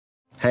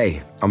Hey,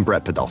 I'm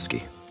Brett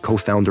Podolsky,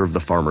 co-founder of The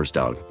Farmer's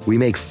Dog. We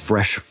make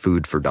fresh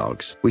food for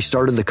dogs. We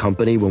started the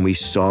company when we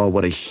saw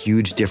what a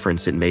huge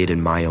difference it made in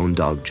my own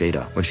dog,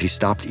 Jada, when she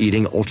stopped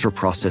eating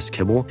ultra-processed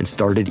kibble and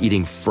started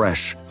eating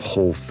fresh,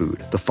 whole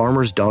food. The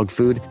Farmer's Dog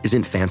food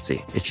isn't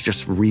fancy. It's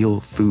just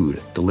real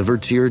food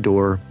delivered to your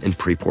door in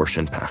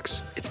pre-portioned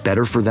packs. It's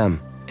better for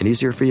them and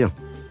easier for you.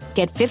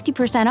 Get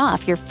 50%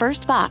 off your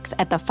first box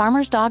at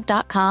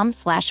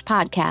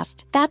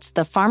thefarmersdog.com/podcast. That's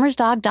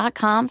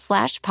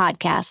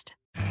thefarmersdog.com/podcast.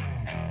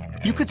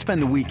 You could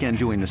spend the weekend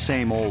doing the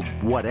same old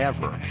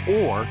whatever,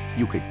 or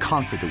you could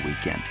conquer the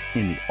weekend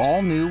in the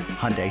all-new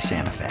Hyundai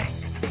Santa Fe.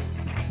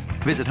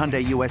 Visit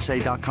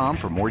HyundaiUSA.com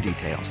for more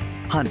details.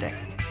 Hyundai,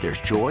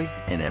 there's joy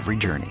in every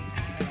journey.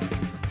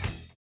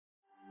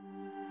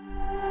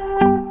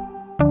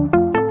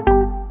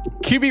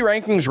 QB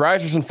rankings,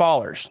 risers and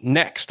fallers,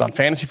 next on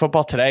Fantasy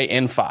Football Today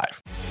in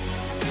 5.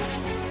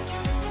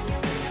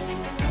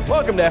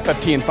 Welcome to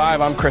FFT in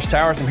 5. I'm Chris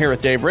Towers. I'm here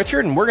with Dave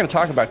Richard, and we're going to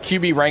talk about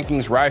QB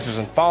rankings, risers,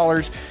 and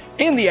fallers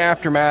in the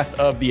aftermath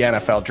of the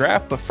NFL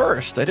draft. But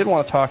first, I did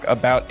want to talk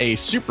about a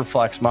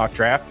Superflex mock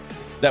draft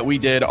that we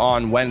did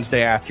on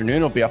Wednesday afternoon.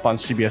 It'll be up on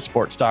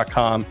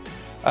CBSSports.com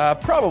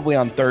probably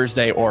on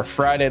Thursday or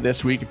Friday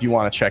this week if you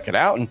want to check it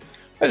out. And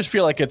I just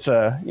feel like it's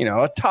a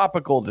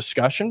topical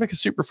discussion because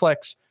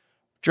Superflex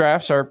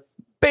drafts are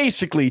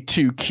basically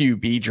 2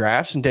 QB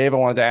drafts. And Dave, I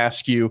wanted to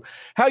ask you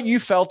how you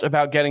felt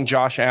about getting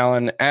Josh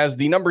Allen as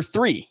the number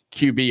 3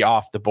 QB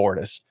off the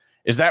board.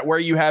 Is that where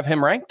you have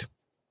him ranked?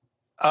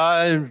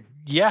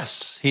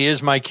 Yes, he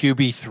is my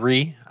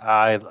QB3.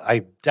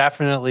 I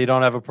definitely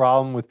don't have a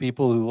problem with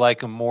people who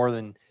like him more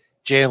than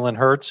Jalen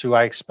Hurts, who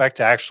I expect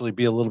to actually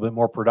be a little bit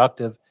more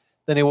productive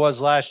than he was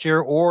last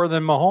year, or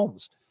than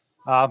Mahomes.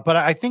 But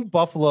I think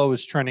Buffalo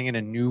is trending in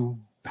a new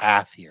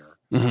path here.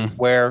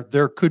 Where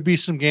there could be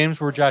some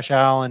games where Josh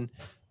Allen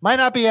might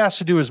not be asked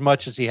to do as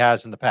much as he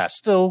has in the past.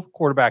 Still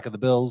quarterback of the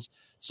Bills,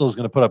 still is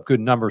going to put up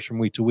good numbers from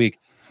week to week,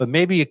 but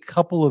maybe a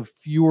couple of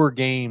fewer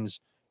games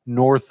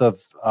north of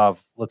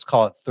let's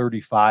call it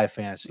 35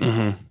 fantasy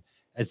points,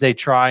 as they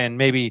try and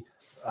maybe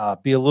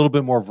be a little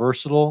bit more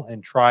versatile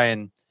and try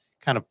and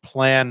kind of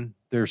plan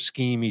their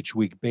scheme each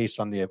week based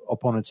on the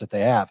opponents that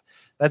they have.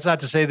 That's not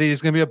to say that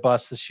he's going to be a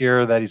bust this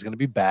year, that he's going to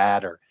be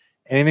bad or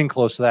anything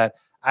close to that.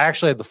 I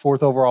actually had the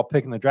 4th overall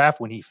pick in the draft.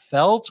 When he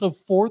fell to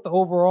 4th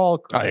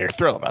overall. Oh, you're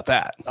thrilled about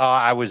that.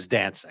 I was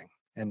dancing.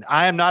 And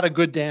I am not a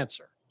good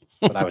dancer,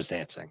 but I was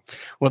dancing.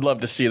 Would love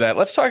to see that.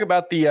 Let's talk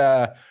about the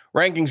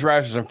rankings,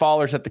 risers, and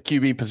fallers at the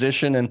QB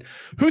position. And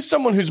who's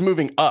someone who's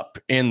moving up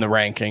in the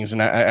rankings.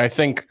 And I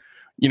think,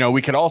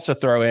 we could also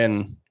throw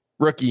in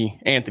rookie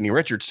Anthony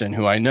Richardson,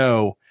 who I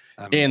know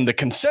in the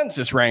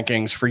consensus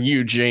rankings for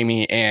you,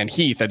 Jamie, and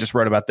Heath. I just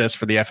wrote about this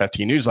for the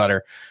FFT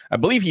newsletter. I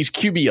believe he's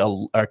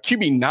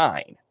QB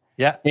 9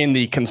 in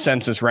the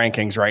consensus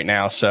rankings right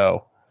now.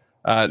 So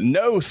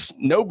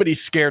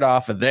nobody's scared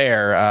off of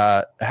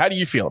there. How do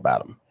you feel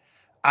about him?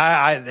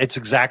 It's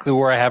exactly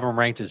where I have him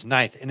ranked as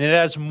 9th. And it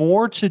has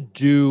more to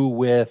do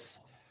with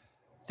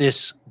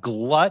this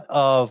glut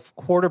of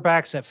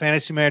quarterbacks that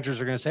fantasy managers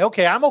are going to say,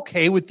 okay, I'm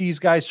okay with these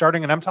guys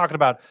starting. And I'm talking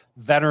about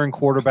veteran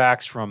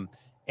quarterbacks from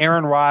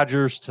Aaron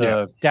Rodgers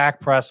to Dak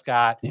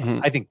Prescott.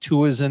 I think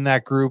Tua's in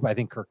that group. I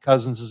think Kirk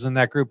Cousins is in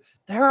that group.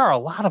 There are a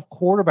lot of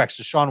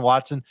quarterbacks, Deshaun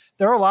Watson.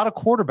 There are a lot of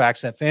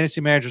quarterbacks that fantasy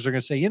managers are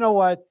going to say, you know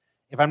what?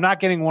 If I'm not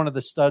getting one of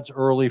the studs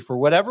early for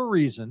whatever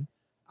reason,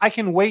 I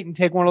can wait and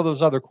take one of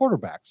those other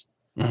quarterbacks.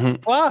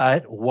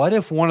 But what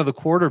if one of the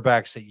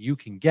quarterbacks that you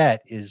can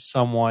get is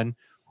someone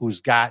who's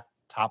got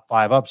top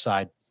 5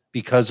 upside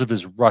because of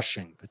his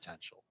rushing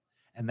potential?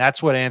 And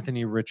that's what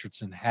Anthony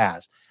Richardson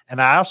has.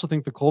 And I also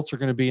think the Colts are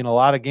going to be in a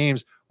lot of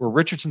games where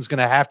Richardson's going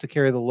to have to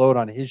carry the load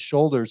on his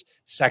shoulders,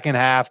 second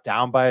half,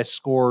 down by a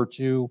score or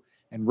two,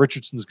 and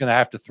Richardson's going to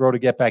have to throw to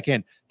get back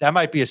in. That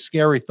might be a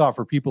scary thought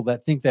for people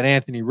that think that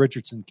Anthony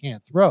Richardson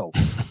can't throw.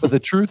 But the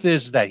truth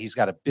is that he's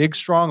got a big,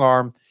 strong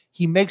arm.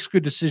 He makes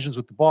good decisions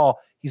with the ball.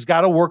 He's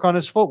got to work on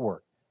his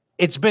footwork.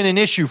 It's been an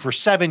issue for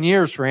 7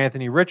 years for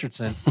Anthony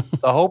Richardson.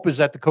 The hope is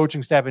that the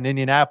coaching staff in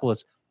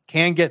Indianapolis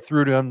can get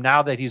through to him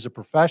now that he's a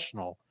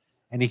professional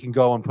and he can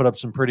go and put up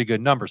some pretty good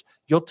numbers.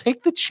 You'll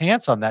take the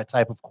chance on that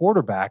type of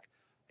quarterback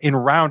in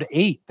round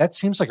 8. That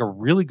seems like a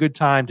really good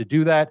time to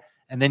do that.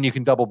 And then you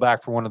can double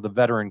back for one of the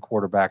veteran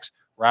quarterbacks,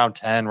 round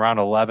 10, round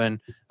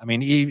 11. I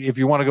mean, if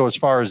you want to go as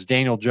far as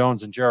Daniel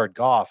Jones and Jared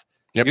Goff,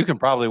 you can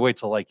probably wait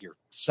till like your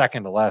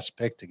second to last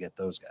pick to get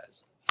those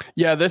guys.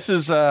 Yeah, this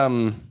is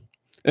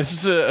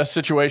a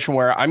situation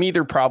where I'm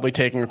either probably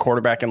taking a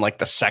quarterback in like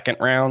the 2nd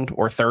round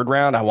or 3rd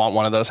round. I want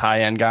one of those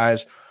high-end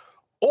guys.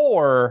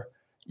 Or,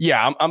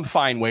 I'm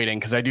fine waiting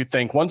because I do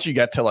think once you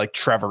get to like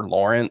Trevor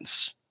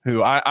Lawrence,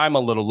 who I'm a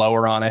little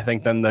lower on, I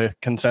think, than the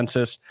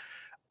consensus,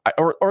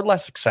 or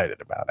less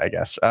excited about, I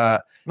guess.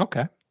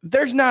 Okay.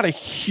 There's not a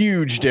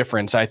huge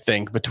difference, I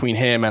think, between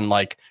him and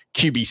like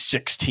QB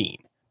 16.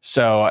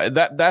 So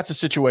that's a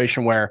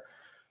situation where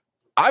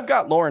I've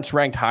got Lawrence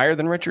ranked higher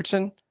than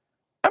Richardson.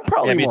 I'm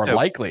probably more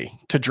likely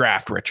to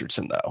draft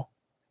Richardson, though.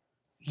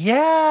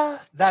 Yeah,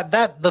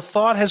 that the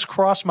thought has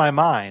crossed my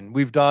mind.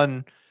 We've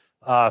done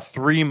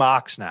 3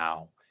 mocks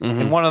now.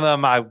 Mm-hmm. And one of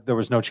them, there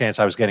was no chance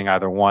I was getting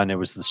either one. It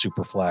was the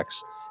super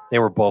flex. They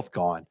were both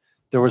gone.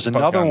 There was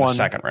another one.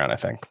 Second round, I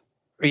think.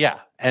 Yeah.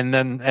 And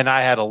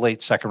I had a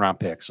late second round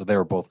pick. So they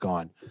were both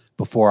gone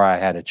before I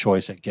had a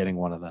choice at getting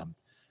one of them.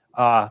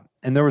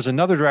 And there was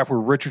another draft where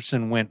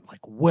Richardson went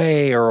like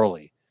way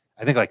early.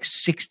 I think like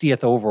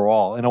 60th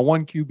overall in a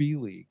 1 QB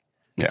league.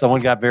 Yeah.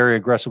 Someone got very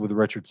aggressive with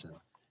Richardson.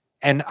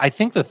 And I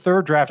think the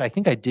third draft, I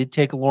think I did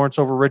take Lawrence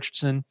over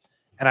Richardson,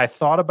 and I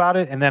thought about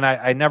it, and then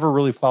I never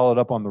really followed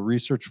up on the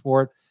research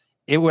for it.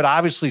 It would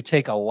obviously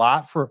take a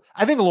lot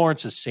I think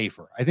Lawrence is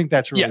safer. I think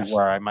that's really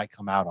where I might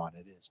come out on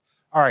it is.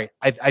 All right,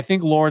 I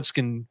think Lawrence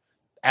can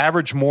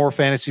average more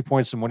fantasy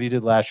points than what he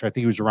did last year. I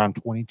think he was around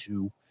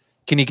 22.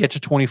 Can he get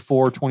to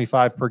 24,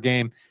 25 per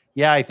game?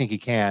 Yeah, I think he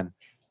can,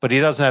 but he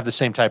doesn't have the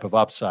same type of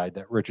upside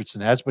that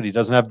Richardson has, but he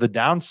doesn't have the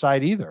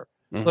downside either.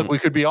 Mm-hmm. Look, we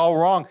could be all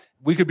wrong.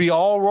 We could be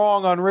all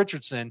wrong on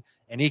Richardson,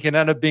 and he can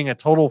end up being a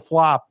total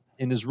flop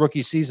in his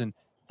rookie season.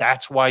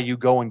 That's why you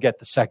go and get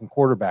the second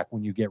quarterback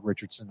when you get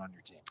Richardson on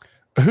your team.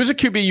 Who's a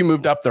QB you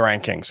moved up the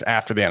rankings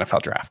after the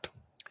NFL draft?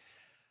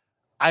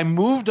 I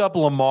moved up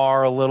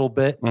Lamar a little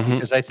bit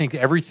because I think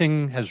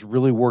everything has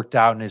really worked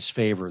out in his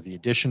favor. The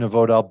addition of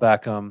Odell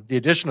Beckham, the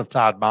addition of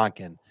Todd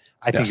Monken,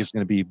 I think is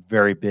going to be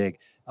very big.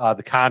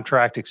 The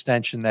contract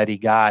extension that he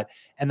got,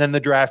 and then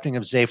the drafting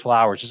of Zay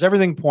Flowers. Just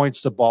everything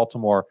points to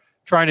Baltimore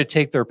trying to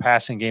take their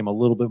passing game a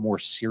little bit more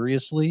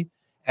seriously.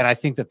 And I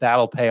think that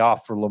that'll pay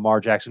off for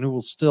Lamar Jackson, who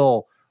will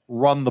still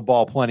run the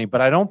ball plenty,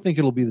 but I don't think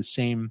it'll be the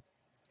same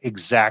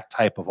exact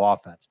type of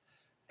offense.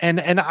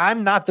 And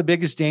I'm not the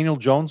biggest Daniel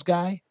Jones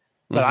guy,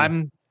 but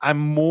I'm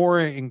more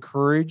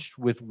encouraged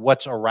with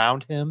what's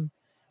around him.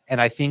 And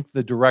I think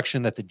the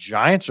direction that the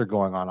Giants are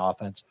going on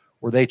offense,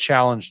 where they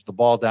challenged the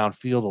ball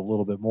downfield a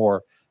little bit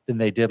more than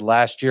they did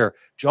last year.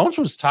 Jones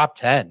was top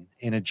 10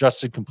 in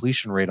adjusted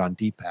completion rate on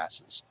deep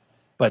passes,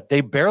 but they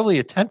barely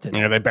attempted it.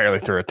 Yeah, they barely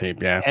threw it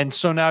deep, yeah. And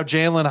so now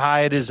Jalen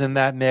Hyatt is in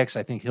that mix.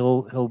 I think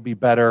he'll be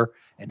better,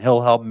 and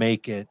he'll help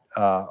make it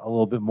a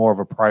little bit more of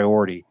a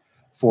priority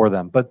for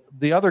them. But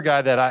the other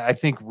guy that I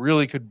think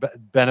really could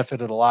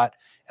benefit it a lot,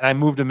 and I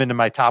moved him into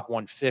my top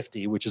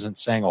 150, which isn't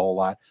saying a whole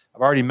lot.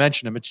 I've already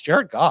mentioned him. It's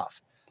Jared Goff.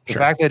 The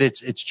fact that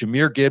it's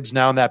Jahmyr Gibbs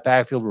now in that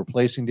backfield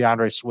replacing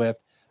DeAndre Swift.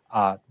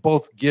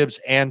 Both Gibbs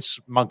and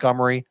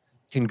Montgomery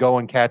can go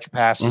and catch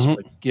passes,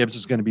 but Gibbs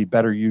is going to be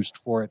better used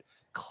for it.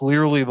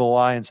 Clearly, the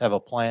Lions have a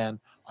plan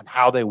on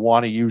how they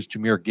want to use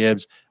Jahmyr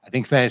Gibbs. I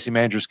think fantasy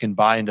managers can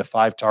buy into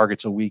 5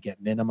 targets a week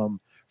at minimum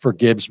for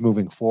Gibbs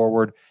moving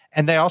forward.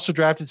 And they also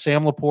drafted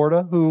Sam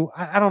Laporta, who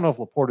I don't know if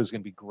Laporta is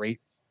going to be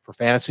great for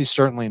fantasy,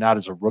 certainly not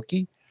as a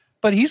rookie,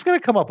 but he's going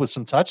to come up with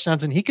some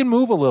touchdowns, and he can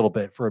move a little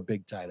bit for a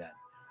big tight end.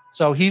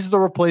 So he's the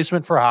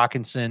replacement for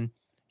Hawkinson.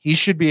 He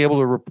should be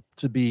able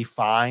to be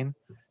fine,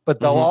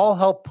 but they'll all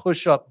help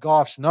push up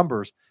Goff's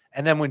numbers.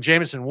 And then when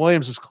Jameson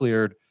Williams is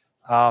cleared,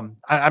 I'm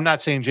not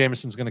saying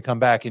Jameson's going to come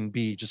back and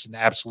be just an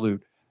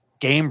absolute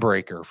game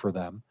breaker for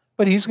them,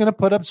 but he's going to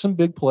put up some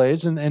big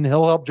plays, and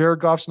he'll help Jared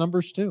Goff's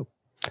numbers too.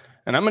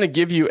 And I'm going to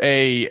give you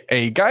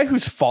a guy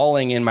who's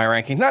falling in my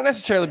ranking, not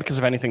necessarily because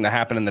of anything that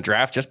happened in the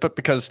draft, just but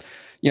because,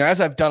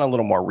 as I've done a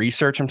little more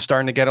research, I'm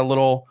starting to get a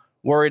little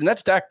worried, and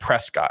that's Dak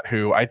Prescott,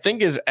 who I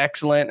think is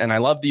excellent, and I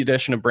love the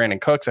addition of Brandon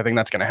Cooks. I think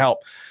that's going to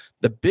help.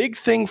 The big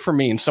thing for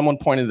me, and someone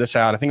pointed this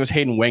out, I think it was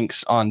Hayden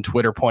Winks on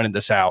Twitter pointed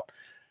this out,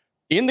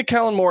 in the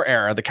Kellen Moore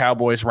era, the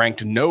Cowboys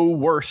ranked no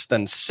worse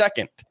than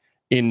second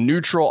in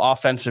neutral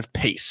offensive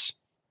pace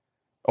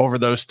over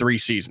those 3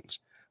 seasons.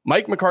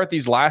 Mike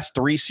McCarthy's last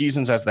 3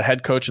 seasons as the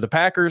head coach of the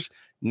Packers,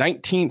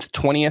 19th,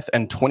 20th,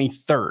 and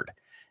 23rd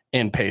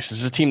in pace. This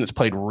is a team that's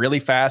played really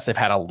fast. They've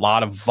had a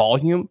lot of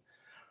volume.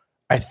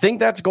 I think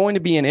that's going to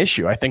be an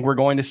issue. I think we're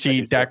going to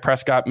see Dak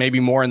Prescott maybe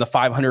more in the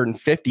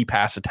 550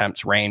 pass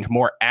attempts range,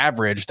 more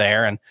average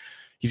there. And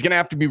he's going to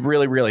have to be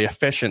really, really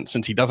efficient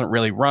since he doesn't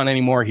really run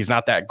anymore. He's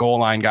not that goal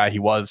line guy he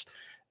was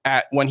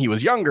at when he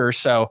was younger.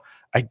 So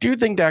I do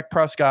think Dak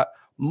Prescott,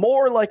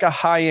 more like a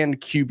high-end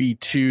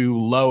QB2,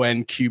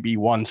 low-end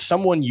QB1,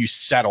 someone you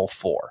settle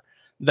for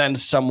than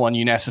someone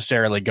you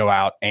necessarily go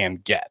out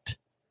and get.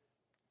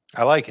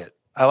 I like it.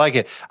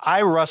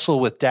 I wrestle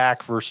with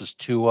Dak versus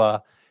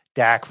Tua,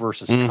 Dak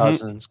versus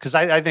Cousins, because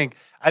I think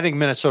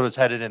Minnesota's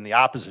headed in the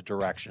opposite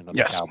direction of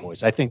the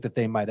Cowboys. I think that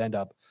they might end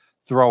up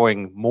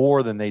throwing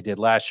more than they did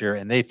last year,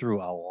 and they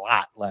threw a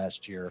lot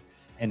last year.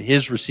 And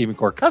his receiving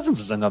core, Cousins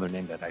is another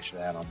name that I should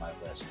add on my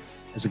list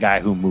as a guy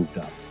who moved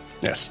up.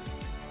 Yes.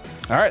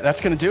 All right,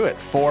 that's going to do it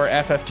for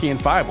FFT and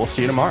 5. We'll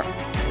see you tomorrow.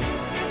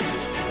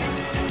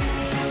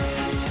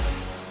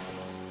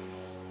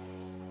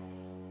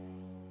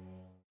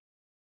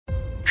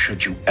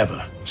 Should you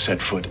ever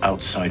set foot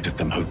outside of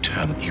the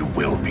hotel, you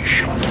will be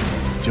shot.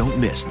 Don't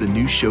miss the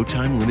new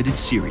Showtime limited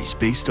series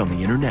based on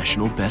the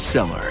international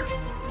bestseller.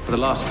 For the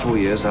last 4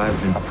 years, I've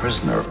been a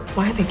prisoner.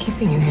 Why are they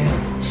keeping you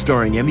here?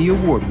 Starring Emmy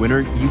Award winner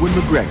Ewan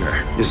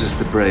McGregor. This is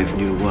the brave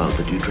new world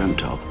that you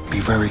dreamt of. Be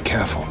very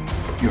careful.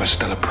 You are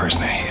still a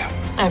prisoner here.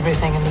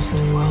 Everything in this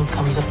new world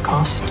comes at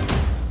cost.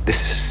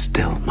 This is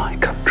still my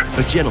country.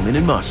 A Gentleman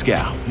in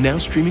Moscow, now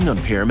streaming on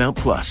Paramount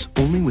Plus,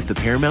 only with the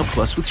Paramount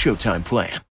Plus with Showtime plan.